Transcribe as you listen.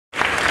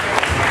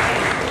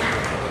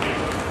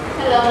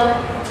Hello.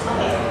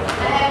 Okay.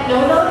 I have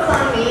no notes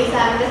on me, so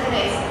I'm just going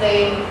to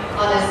explain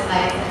all the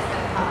slides that's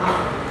going to come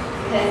up.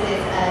 Because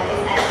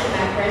it's actually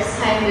my first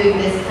time doing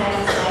this kind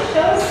of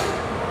slideshows.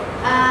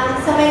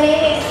 So my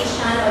name is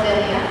Ishan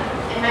Odelia,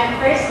 and my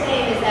first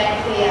name is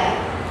actually a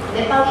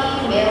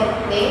Nepali male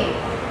name.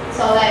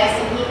 So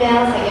like in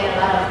emails, I get a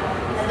lot of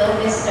hello,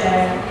 Mr.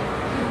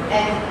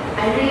 And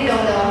I really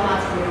don't know how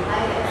to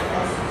reply to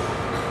that.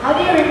 How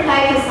do you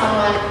reply to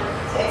someone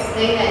to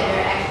explain that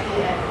you're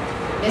actually a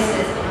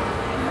Mrs.?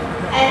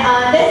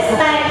 And this is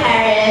my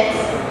parents,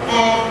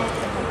 and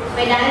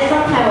my dad is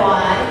from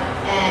Taiwan,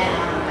 and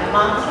my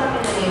mom's from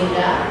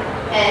Indonesia,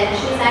 and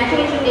she's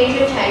actually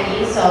Indonesian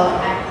Chinese, so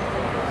I'm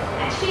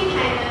actually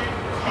kind of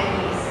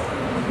Chinese.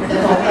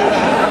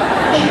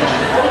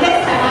 Because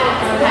Taiwan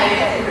is from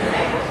China too,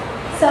 right?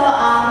 So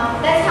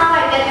that's how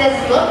I get this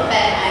look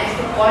that I was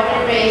born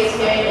and raised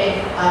here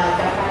in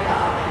Jakarta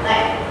all my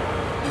life.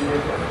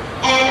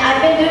 And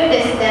I've been doing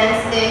this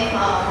dance thing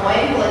called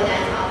Hawaii Hula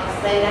dance. I'll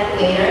explain that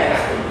later.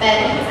 But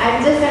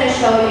I'm just going to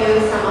show you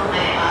some of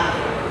my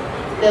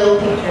little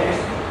pictures.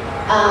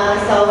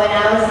 So when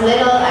I was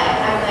little,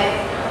 I'm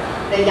like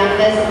the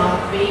youngest among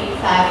three.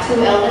 So I have two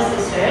elder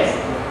sisters,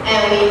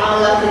 and we all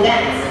love to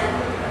dance.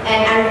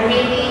 And I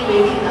really,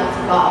 really love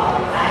to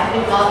golf. I've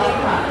been golfing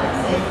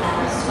since I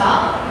was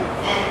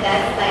 12, and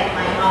that's like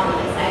my hobby.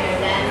 It's either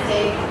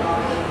dancing or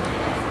golfing.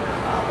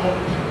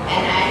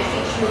 And I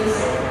actually choose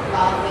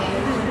golfing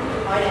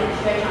more than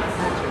church on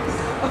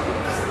Sundays.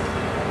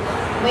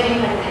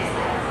 Waiting for the next slide.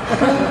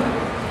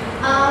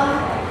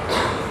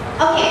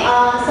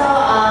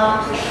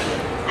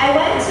 I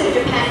went to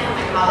Japan for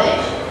my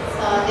college.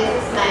 So this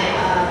is my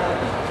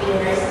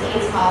university.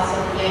 It's called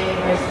Sophia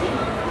University.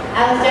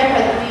 I was there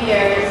for 3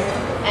 years,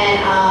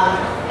 and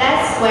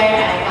that's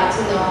where I got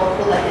to know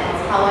Hula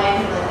dance,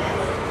 Hawaiian Hula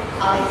dance.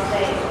 I'll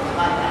explain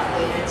about that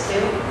later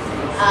too.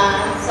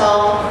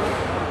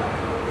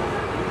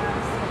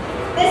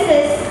 This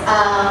is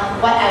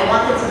what I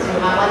wanted to do.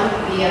 I wanted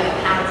to be an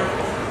accountant.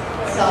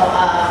 So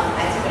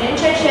I took an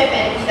internship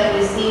at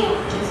PwC,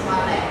 which is one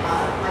of the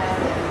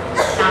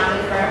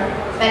accounting firm.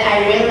 But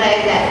I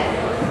realized that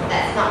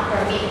that's not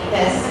for me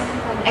because,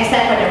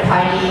 except for the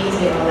parties,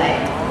 you know, like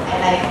I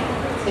like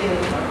to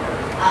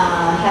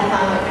have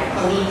fun with my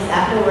colleagues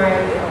after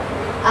work.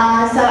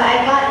 So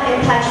I got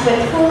in touch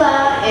with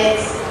Hula.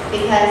 It's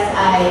because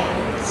I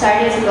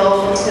started to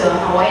go to a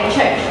Hawaiian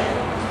church,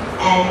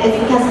 and it's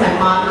because my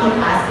mom kept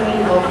asking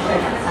me to go to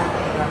church on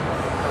Sunday.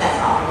 That's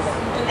all.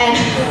 And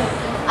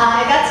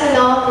I got to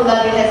know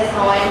Hula because it's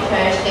Hawaiian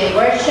church. They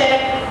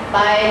worship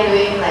by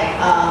doing like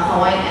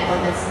Hawaiian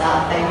element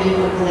stuff, like doing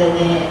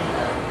ukulele,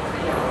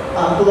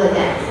 hula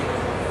dance.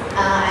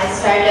 I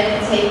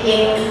started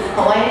taking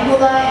Hawaiian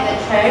hula in the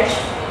church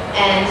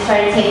and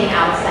started taking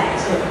outside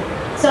too.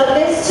 So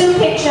these two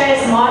pictures,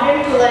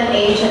 modern hula and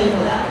ancient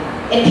hula.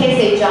 In case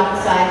they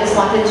jumped, so I just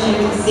wanted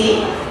you to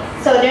see.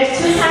 So there's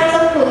two types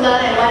of hula,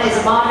 and one is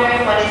modern,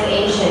 one is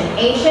ancient.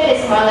 Ancient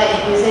is more like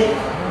you use it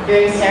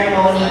during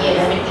ceremony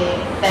and everything.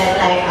 But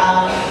like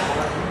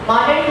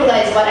modern hula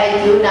is what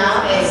I do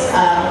now is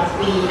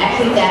we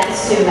actually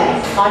dance to like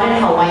modern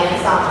Hawaiian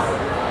songs.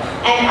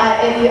 And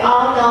if you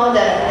all know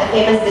the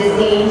famous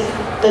Disney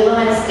Lilo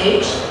and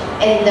Stitch,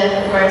 in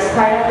the first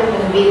part of the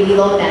movie,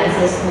 Lilo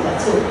dances hula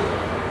too.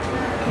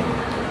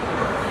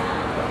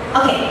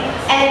 Okay,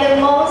 and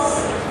the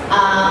most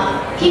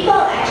people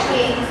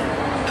actually,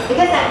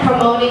 because I'm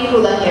promoting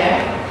hula here,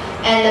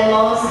 and the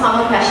most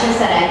common questions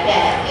that I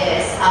get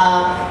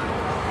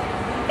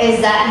is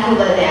that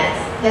hula dance?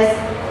 Because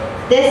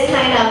this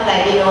kind of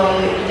like, you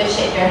just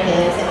shake your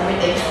hands and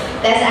everything,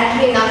 that's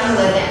actually not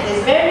hula dance.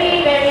 It's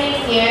very, very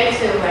near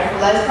to where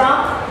hula is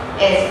from.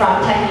 It's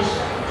from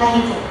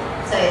Tahiti.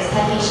 So it's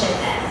Tahitian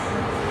dance.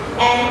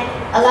 And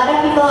a lot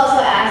of people also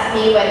ask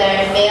me whether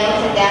male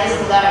can dance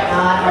hula or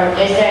not, or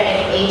is there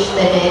any age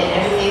limit and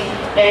everything.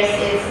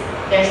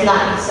 There's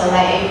none. So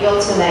like if you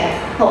go to like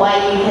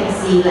Hawaii, you can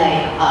see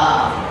like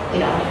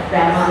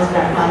grandmas,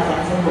 grandpas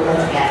dancing hula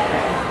together,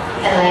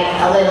 and like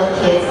a little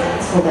kids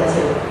dance hula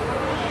too.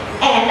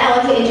 And I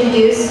want to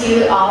introduce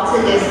you all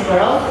to this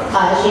girl.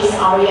 She's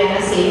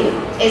Ariana Singh.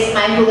 It's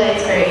my hula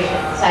inspiration.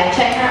 So I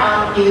check her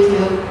on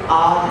YouTube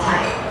all the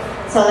time.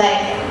 So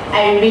like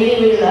I really,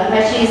 really love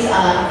her. She's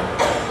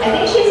I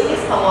think she's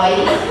Miss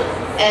Hawaii,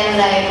 and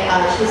like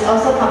she's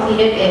also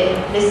competed in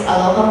Miss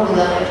Aloha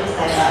Hula, which is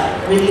like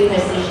a really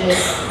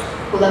prestigious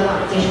hula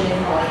competition in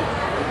Hawaii.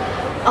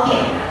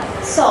 Okay,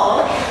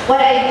 so what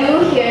I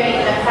do here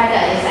in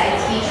Jakarta is I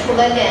teach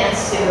hula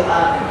dance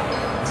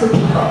to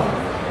people.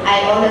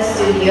 I own a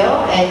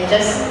studio and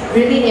just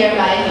really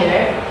nearby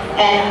here,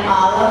 and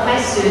all of my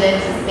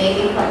students is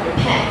mainly from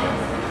Japan.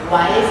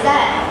 Why is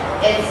that?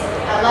 It's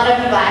a lot of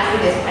people ask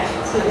me this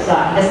question too, so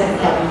I'm just going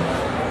to tell you.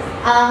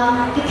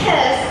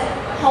 Because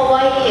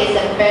Hawaii is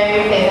a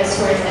very famous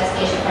tourist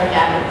destination for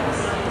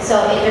Japanese.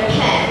 So in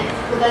Japan,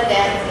 hula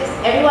dance is,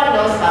 everyone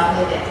knows about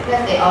hula dance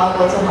because they all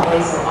go to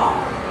Hawaii so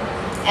often.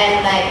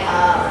 And like,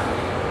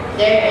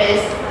 there is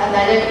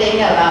another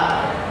thing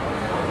about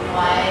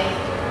why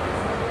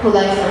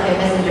Hula is so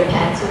famous in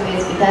Japan too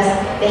is because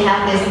they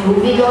have this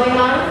movie going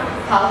on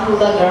called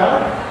Hula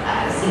Girl.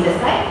 See the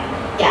slide?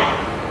 Yeah.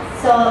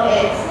 So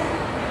it's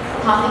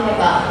talking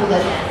about Hula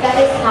dance. That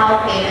is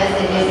how famous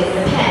it is in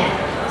Japan.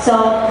 So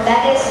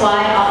that is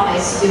why all my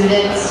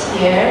students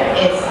here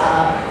is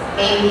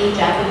mainly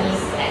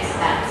Japanese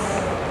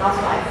expats,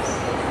 housewives,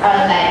 or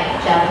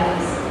like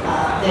Japanese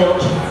little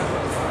kids.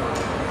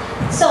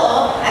 So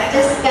I'm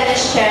just gonna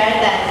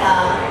share that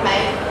my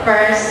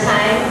first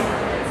time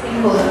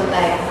in Hula,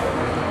 like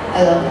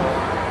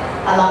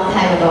a long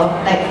time ago,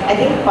 like I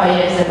think 4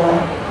 years ago,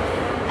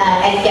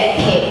 and get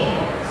paid.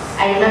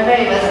 I remember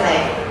it was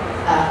like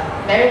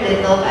very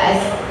little, but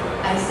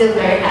I'm still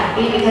very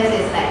happy because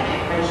it's like my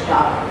first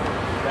job.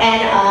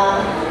 And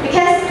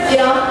because, you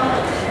know,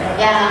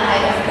 yeah,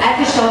 I have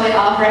to show it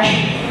off,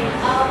 right?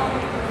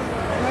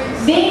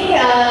 Being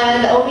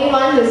the only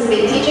one who's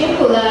been teaching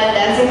Hula and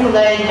dancing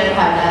Hula in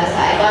Jakarta, so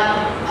I got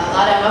a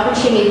lot of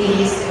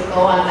opportunities to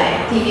go on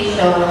like TV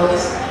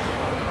shows,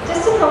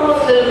 just to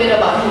promote a little bit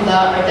about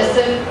Hula, or just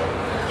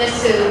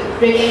to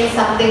bring in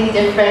something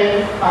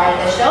different for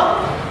the show.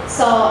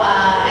 So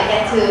I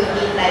get to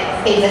meet like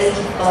famous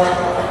people,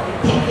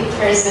 take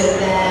pictures with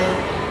them.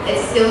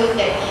 It still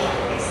gets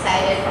me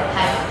excited from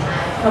time to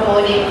time,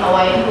 promoting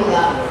Hawaiian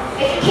Hula,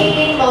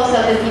 educating most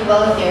of the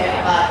people here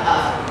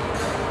about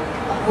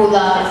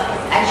Hula.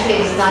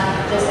 Actually, it's not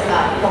just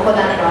about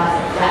coconut grass.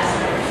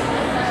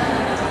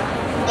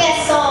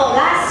 Yes, so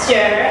last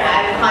year,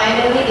 I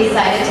finally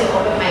decided to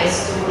open my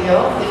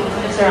studio, which is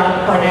just around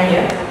the corner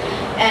here.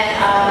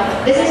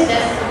 And this is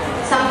just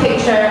some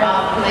picture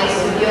of my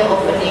studio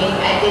opening.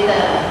 I did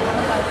the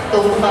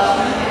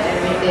tumpeng and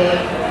everything.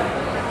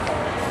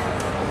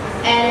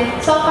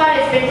 And so far,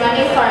 it's been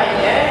running for a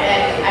year,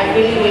 and I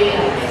really, really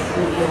like my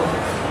studio.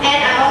 And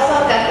I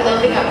also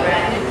developing a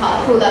brand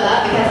called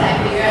Hulala because I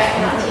figure I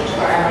cannot teach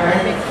forever.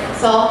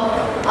 So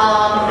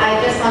I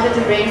just wanted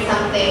to bring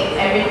something,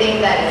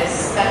 everything that is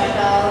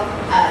special,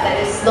 that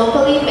is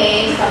locally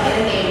made from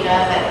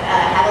Indonesia, but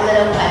have a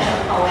little touch of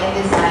Hawaiian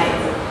design.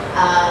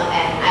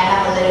 And I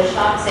have a little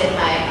shops in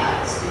my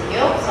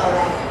studio, so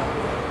like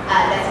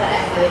that's what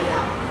I'm doing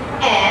now.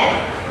 And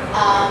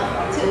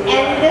to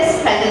end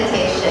this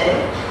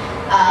presentation,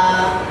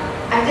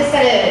 I'm just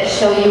gonna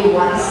show you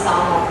one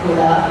song of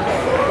Hula.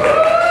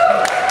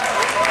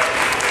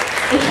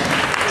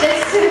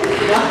 Just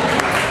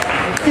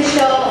to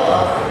show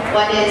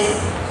what is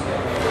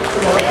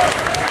Hula.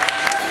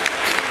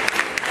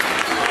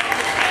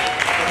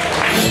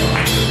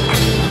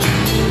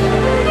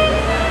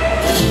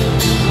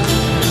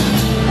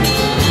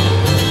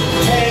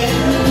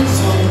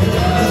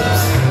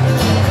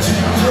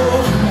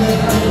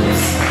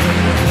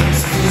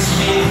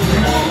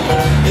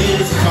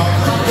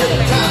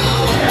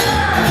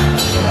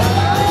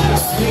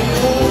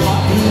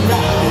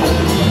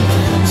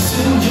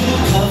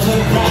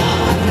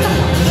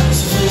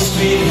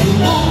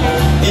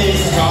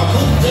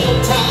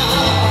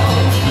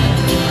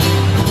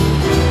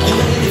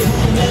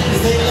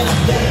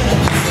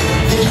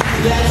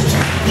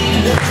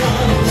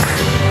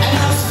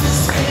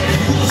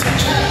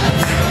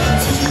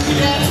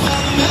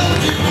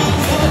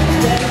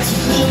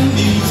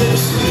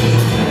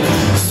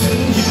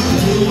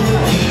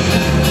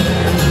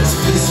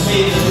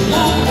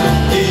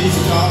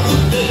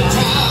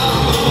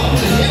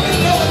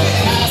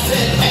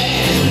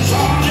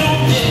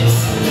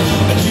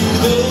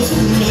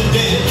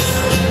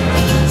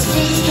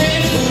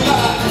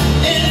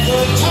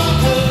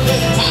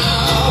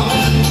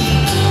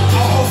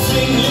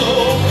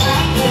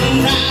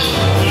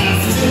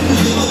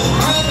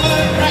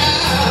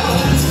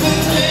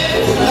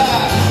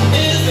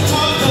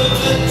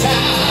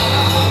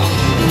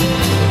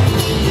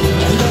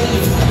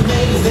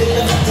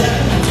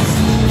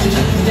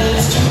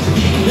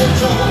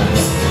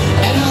 Drums.